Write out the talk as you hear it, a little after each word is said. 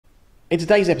In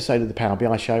today's episode of the Power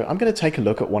BI Show, I'm going to take a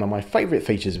look at one of my favourite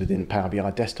features within Power BI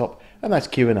Desktop, and that's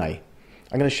Q&A. I'm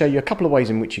going to show you a couple of ways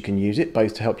in which you can use it,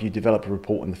 both to help you develop a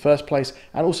report in the first place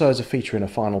and also as a feature in a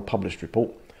final published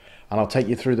report. And I'll take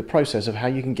you through the process of how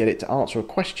you can get it to answer a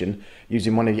question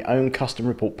using one of your own custom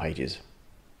report pages.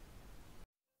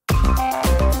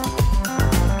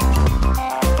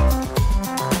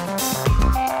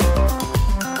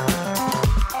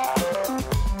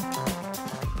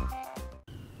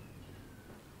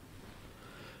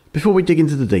 Before we dig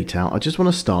into the detail, I just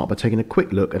want to start by taking a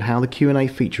quick look at how the Q&A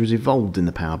feature has evolved in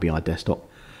the Power BI Desktop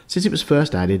since it was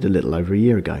first added a little over a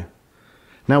year ago.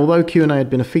 Now, although Q&A had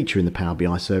been a feature in the Power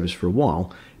BI service for a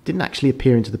while, it didn't actually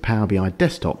appear into the Power BI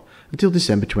Desktop until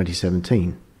December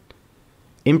 2017.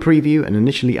 In preview and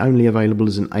initially only available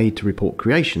as an aid to report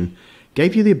creation,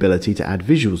 gave you the ability to add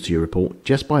visuals to your report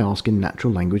just by asking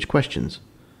natural language questions.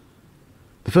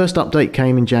 The first update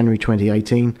came in January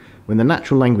 2018 when the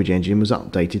natural language engine was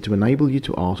updated to enable you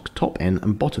to ask top-end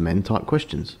and bottom-end type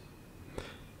questions.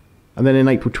 And then in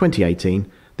April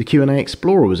 2018, the Q&A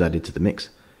Explorer was added to the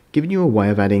mix, giving you a way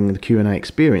of adding the Q&A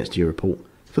experience to your report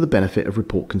for the benefit of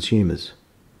report consumers.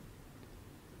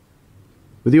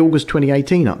 With the August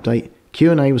 2018 update,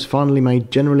 Q&A was finally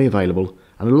made generally available,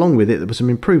 and along with it there were some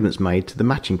improvements made to the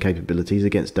matching capabilities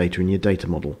against data in your data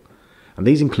model. And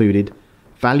these included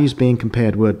values being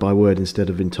compared word by word instead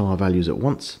of entire values at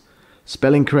once,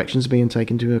 spelling corrections being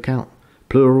taken into account,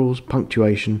 plurals,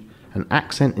 punctuation, and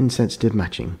accent-insensitive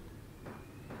matching.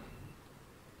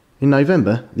 In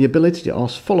November, the ability to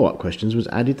ask follow-up questions was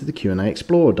added to the Q&A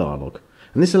Explorer dialog,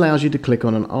 and this allows you to click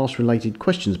on an Ask Related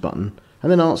Questions button,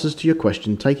 and then answers to your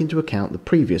question take into account the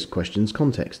previous question's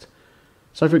context.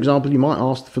 So for example, you might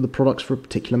ask for the products for a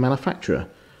particular manufacturer,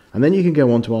 and then you can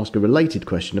go on to ask a related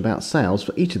question about sales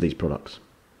for each of these products.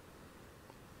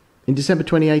 In December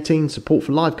 2018, support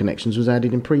for live connections was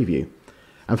added in preview.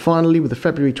 And finally, with the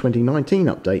February 2019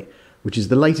 update, which is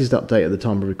the latest update at the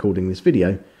time of recording this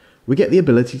video, we get the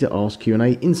ability to ask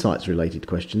Q&A insights related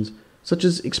questions, such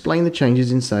as explain the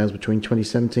changes in sales between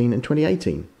 2017 and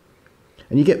 2018.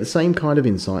 And you get the same kind of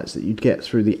insights that you'd get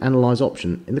through the Analyze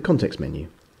option in the context menu.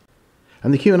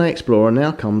 And the Q&A Explorer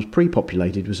now comes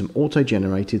pre-populated with some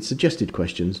auto-generated suggested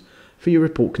questions for your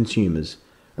report consumers.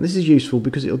 And this is useful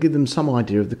because it will give them some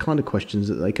idea of the kind of questions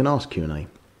that they can ask Q&A.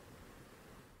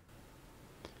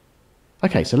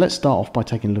 Okay, so let's start off by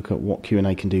taking a look at what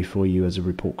Q&A can do for you as a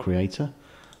report creator.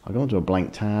 I'll go into a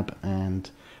blank tab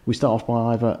and we start off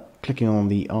by either clicking on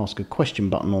the Ask a Question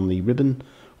button on the ribbon,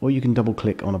 or you can double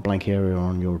click on a blank area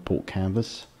on your report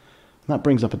canvas. And that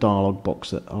brings up a dialog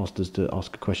box that asks us to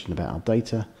ask a question about our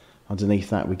data. Underneath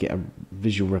that we get a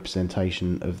visual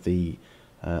representation of the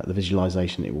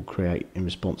visualization it will create in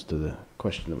response to the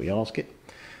question that we ask it.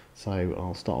 So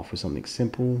I'll start off with something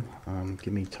simple.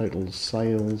 Give me total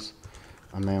sales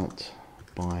amount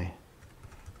by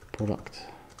product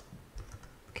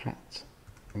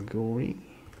category.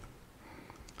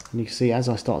 And you can see as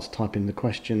I start to type in the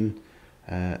question,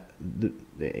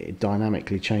 it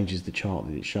dynamically changes the chart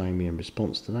that it's showing me in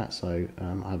response to that. So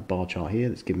I have a bar chart here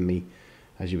that's giving me,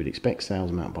 as you would expect, sales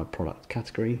amount by product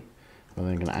category. I'm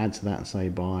then going to add to that and say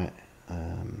by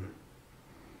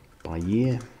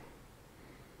year.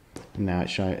 And now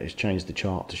it's changed the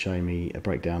chart to show me a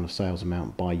breakdown of sales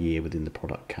amount by year within the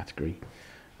product category.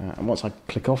 And once I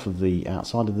click off of the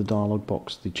outside of the dialog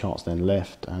box, the chart's then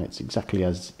left, and it's exactly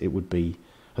as it would be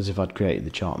as if I'd created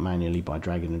the chart manually by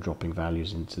dragging and dropping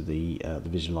values into the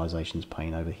visualizations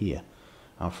pane over here.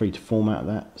 I'm free to format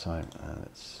that, so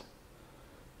let's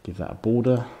give that a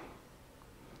border.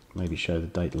 Maybe show the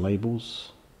data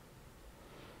labels,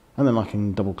 and then I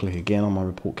can double click again on my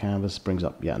report canvas. Brings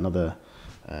up yet another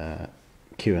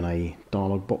Q&A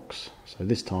dialog box. So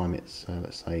this time it's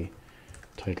let's say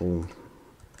total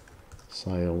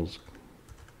sales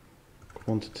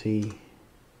quantity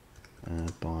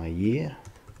by year.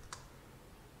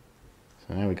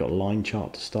 So now we've got a line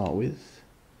chart to start with,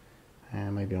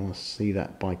 and maybe I want to see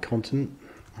that by continent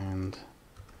and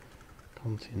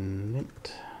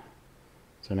continent.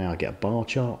 So now I get a bar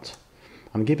chart.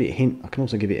 I'm going to give it a hint. I can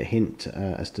also give it a hint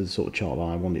as to the sort of chart that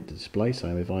I want it to display.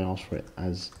 So if I ask for it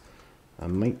as a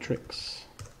matrix,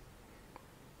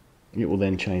 it will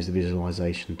then change the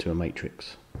visualization to a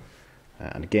matrix.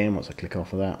 And again, once I click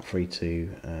off of that, I'm free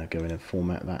to go in and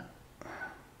format that.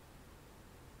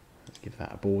 Let's give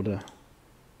that a border.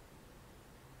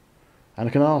 And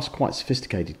I can ask quite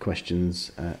sophisticated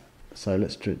questions. So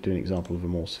let's do an example of a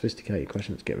more sophisticated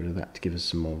question. Let's get rid of that to give us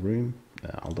some more room.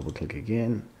 I'll double click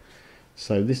again.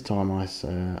 So this time I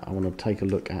want to take a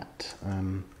look at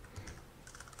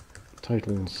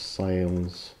total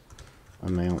sales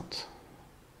amount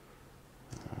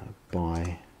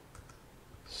by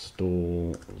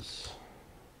stores.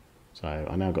 So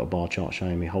I now got a bar chart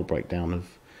showing me a whole breakdown of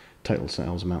total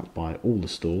sales amounts by all the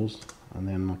stores, and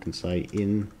then I can say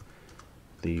in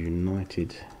the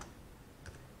United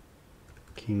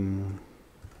Kingdom,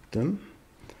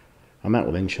 and that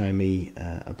will then show me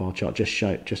a bar chart just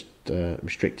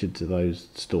restricted to those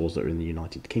stores that are in the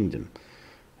United Kingdom.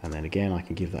 And then again I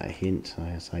can give that a hint.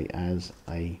 I say as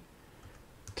a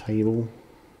table,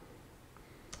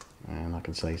 and I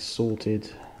can say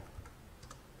sorted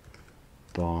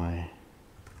by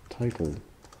total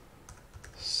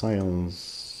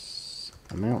sales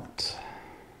amount.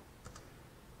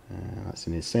 That's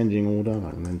in ascending order.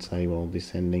 I can then say, well,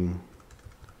 descending.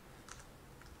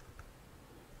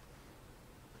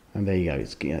 And there you go.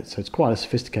 So it's quite a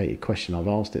sophisticated question. I've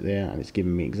asked it there, and it's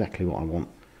given me exactly what I want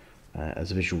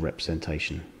as a visual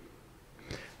representation.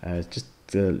 It's just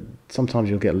sometimes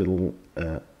you'll get a little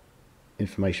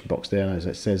information box there, as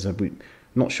it says, we're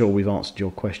not sure we've answered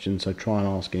your question, so try and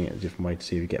asking it a different way to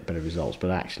see if you get better results.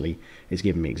 But actually, it's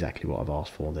given me exactly what I've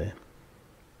asked for there.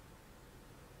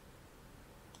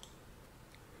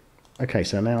 Okay,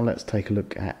 so now let's take a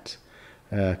look at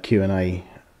Q&A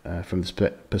from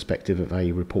the perspective of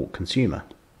a report consumer.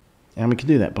 And we can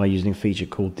do that by using a feature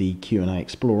called the Q&A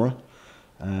Explorer.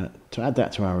 To add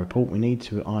that to our report, we need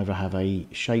to either have a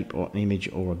shape or an image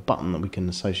or a button that we can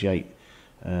associate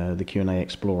the Q&A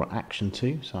Explorer action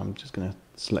to. So I'm just going to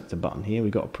select a button here.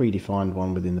 We've got a predefined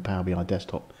one within the Power BI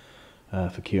desktop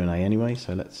for Q&A anyway,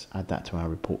 so let's add that to our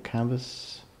report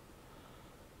canvas.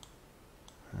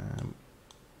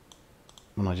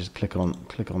 When I just click on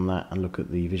that and look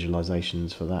at the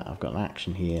visualizations for that, I've got an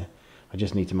action here. I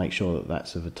just need to make sure that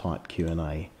that's of a type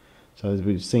Q&A. So as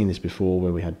we've seen this before,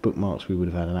 where we had bookmarks, we would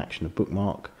have had an action of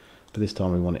bookmark, but this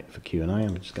time we want it for Q&A.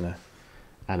 I'm just going to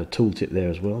add a tooltip there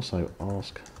as well. So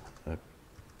ask a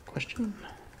question.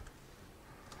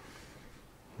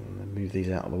 And move these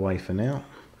out of the way for now.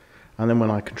 And then when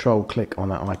I control click on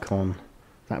that icon,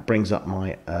 that brings up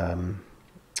my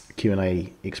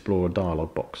Q&A Explorer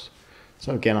dialog box.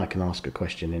 So again, I can ask a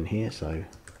question in here, so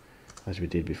as we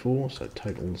did before, so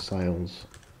total sales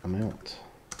amount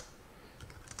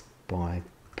by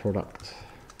product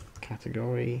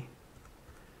category.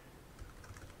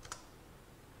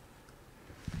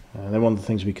 Then one of the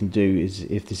things we can do is,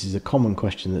 if this is a common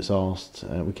question that's asked,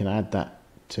 we can add that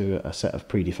to a set of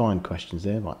predefined questions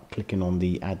there by clicking on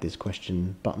the add this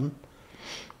question button.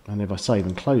 And if I save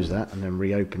and close that and then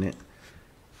reopen it,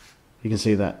 you can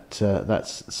see that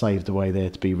that's saved away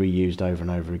there to be reused over and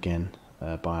over again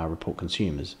by our report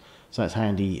consumers. So that's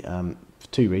handy for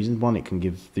two reasons. One, it can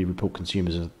give the report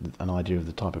consumers an idea of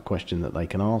the type of question that they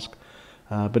can ask,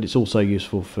 but it's also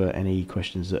useful for any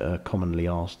questions that are commonly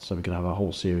asked. So we can have a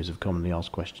whole series of commonly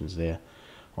asked questions there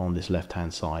on this left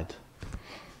hand side.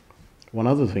 One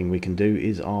other thing we can do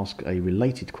is ask a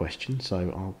related question.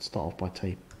 So I'll start off by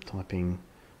typing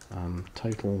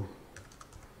total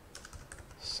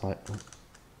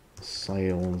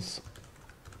sales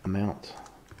amount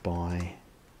by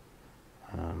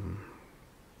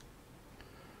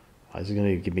it's going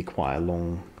to give me quite a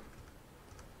long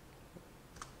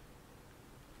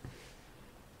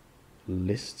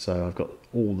list, so I've got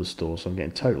all the stores, so I'm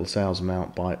getting total sales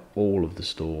amount by all of the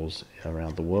stores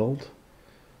around the world.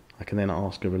 I can then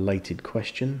ask a related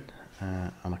question,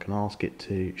 and I can ask it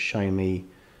to show me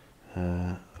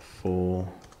for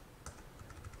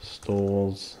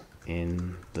stores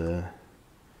in the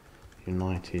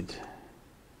United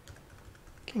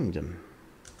Kingdom.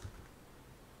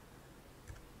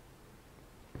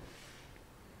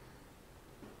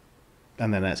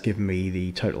 And then that's given me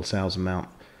the total sales amount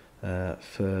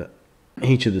for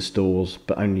each of the stores,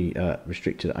 but only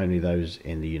restricted only those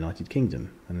in the United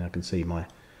Kingdom. And I can see my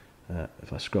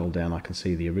if I scroll down, I can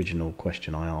see the original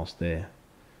question I asked there,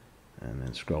 and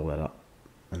then scroll that up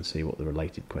and see what the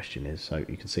related question is. So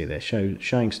you can see there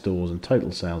showing stores and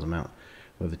total sales amount,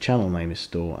 where the channel name is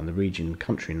store and the region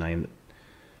country name that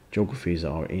geographies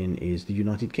are in is the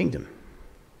United Kingdom.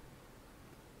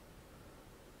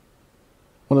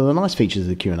 One of the nice features of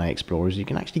the Q&A Explorer is you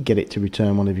can actually get it to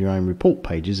return one of your own report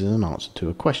pages as an answer to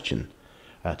a question.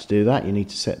 To do that, you need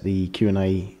to set the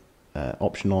Q&A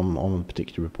option on a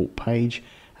particular report page,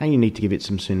 and you need to give it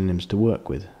some synonyms to work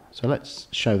with. So let's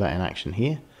show that in action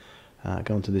here.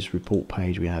 Go onto this report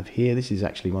page we have here. This is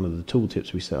actually one of the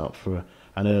tooltips we set up for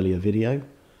an earlier video.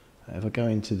 If I go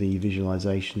into the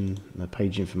visualization, the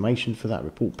page information for that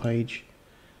report page,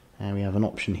 and we have an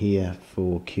option here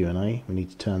for Q&A. We need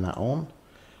to turn that on,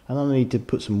 and then I need to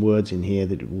put some words in here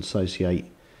that it will associate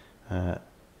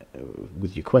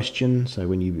with your question. So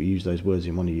when you use those words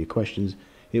in one of your questions,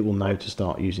 it will know to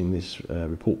start using this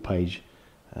report page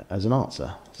as an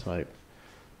answer. So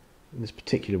this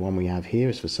particular one we have here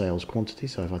is for sales quantity.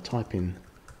 So if I type in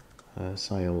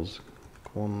sales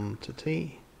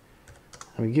quantity,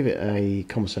 and we give it a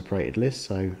comma separated list,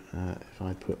 so if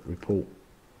I put report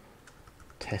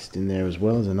test in there as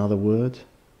well as another word,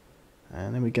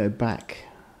 and then we go back,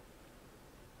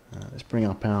 let's bring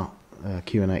up our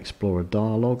Q&A Explorer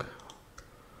dialog.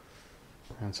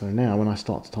 And so now when I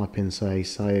start to type in, say,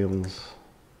 sales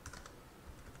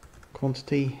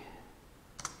quantity,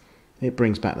 it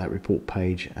brings back that report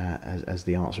page as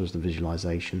the answer, as the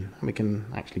visualization, and we can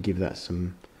actually give that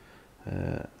some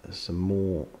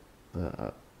more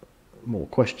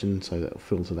questions, so that will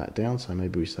filter that down. So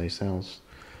maybe we say sales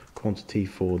quantity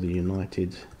for the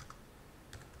United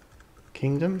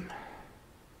Kingdom,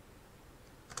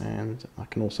 and I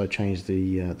can also change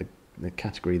the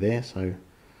category there. So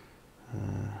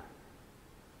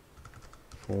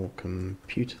for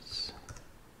computers,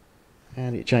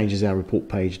 and it changes our report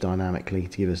page dynamically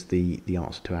to give us the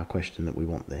answer to our question that we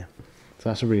want there. So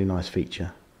that's a really nice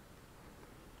feature.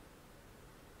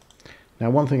 Now,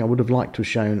 one thing I would have liked to have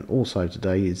shown also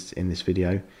today is in this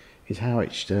video is how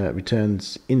it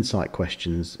returns insight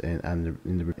questions in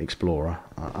the Explorer.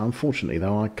 Unfortunately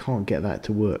though, I can't get that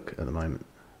to work at the moment.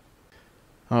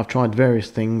 I've tried various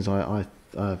things.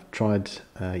 I've tried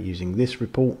using this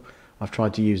report. I've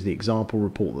tried to use the example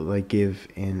report that they give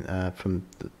in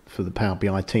for the Power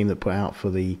BI team that put out for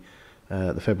the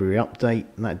February update,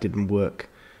 and that didn't work.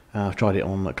 I've tried it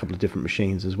on a couple of different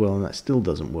machines as well, and that still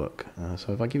doesn't work.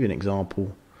 So if I give you an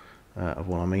example of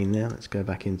what I mean there, let's go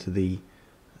back into the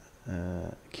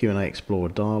Q&A Explorer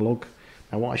dialog.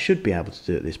 Now what I should be able to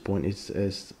do at this point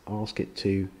is ask it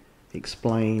to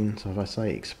explain. So if I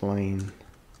say explain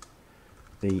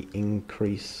the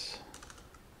increase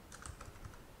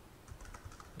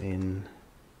in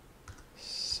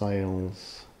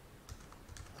sales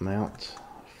amount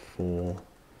for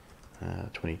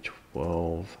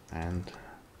 2012 and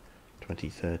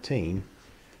 2013,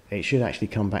 it should actually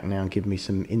come back now and give me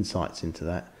some insights into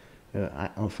that.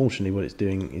 Unfortunately, what it's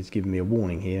doing is giving me a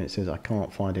warning here. It says I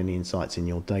can't find any insights in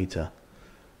your data.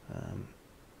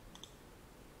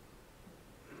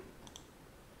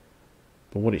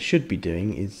 But what it should be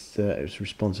doing is it's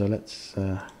respond. So let's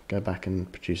go back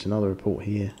and produce another report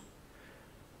here.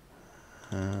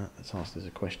 Let's ask this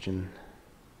a question.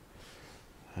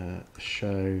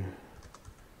 Show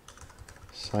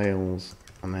sales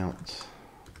amount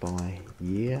by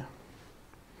year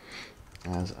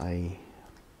as a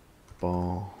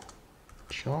bar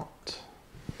chart.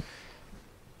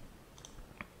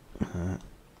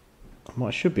 What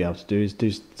I should be able to do is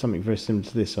do something very similar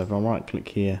to this. So if I right click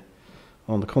here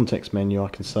on the context menu, I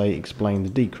can say explain the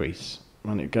decrease,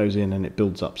 and it goes in and it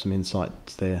builds up some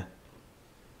insights there,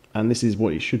 and this is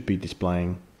what it should be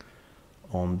displaying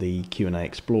on the Q&A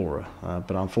Explorer,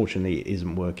 but unfortunately it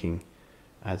isn't working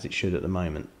as it should at the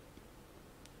moment.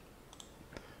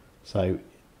 So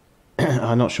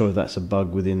I'm not sure if that's a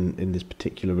bug in this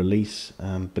particular release,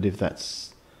 but if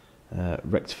that's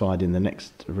rectified in the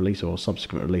next release or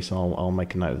subsequent release, I'll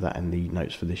make a note of that in the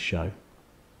notes for this show.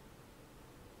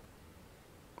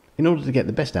 In order to get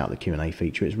the best out of the Q&A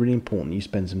feature, it's really important you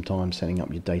spend some time setting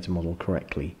up your data model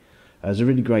correctly. There's a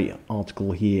really great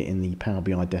article here in the Power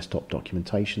BI desktop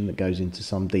documentation that goes into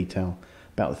some detail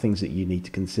about the things that you need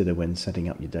to consider when setting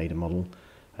up your data model,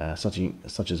 such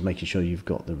as making sure you've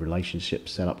got the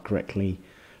relationships set up correctly,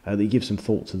 that you give some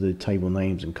thought to the table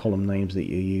names and column names that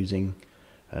you're using,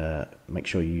 make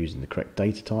sure you're using the correct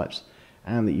data types,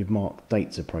 and that you've marked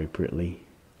dates appropriately.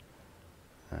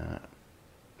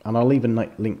 And I'll leave a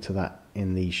link to that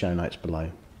in the show notes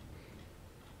below.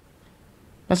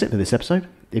 That's it for this episode.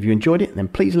 If you enjoyed it, then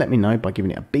please let me know by giving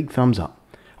it a big thumbs up.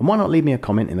 And why not leave me a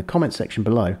comment in the comment section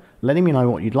below, letting me know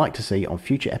what you'd like to see on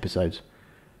future episodes.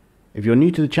 If you're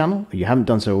new to the channel, or you haven't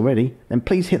done so already, then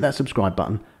please hit that subscribe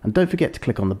button, and don't forget to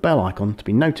click on the bell icon to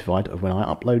be notified of when I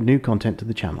upload new content to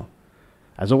the channel.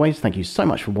 As always, thank you so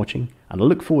much for watching, and I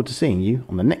look forward to seeing you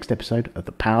on the next episode of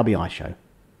the Power BI Show.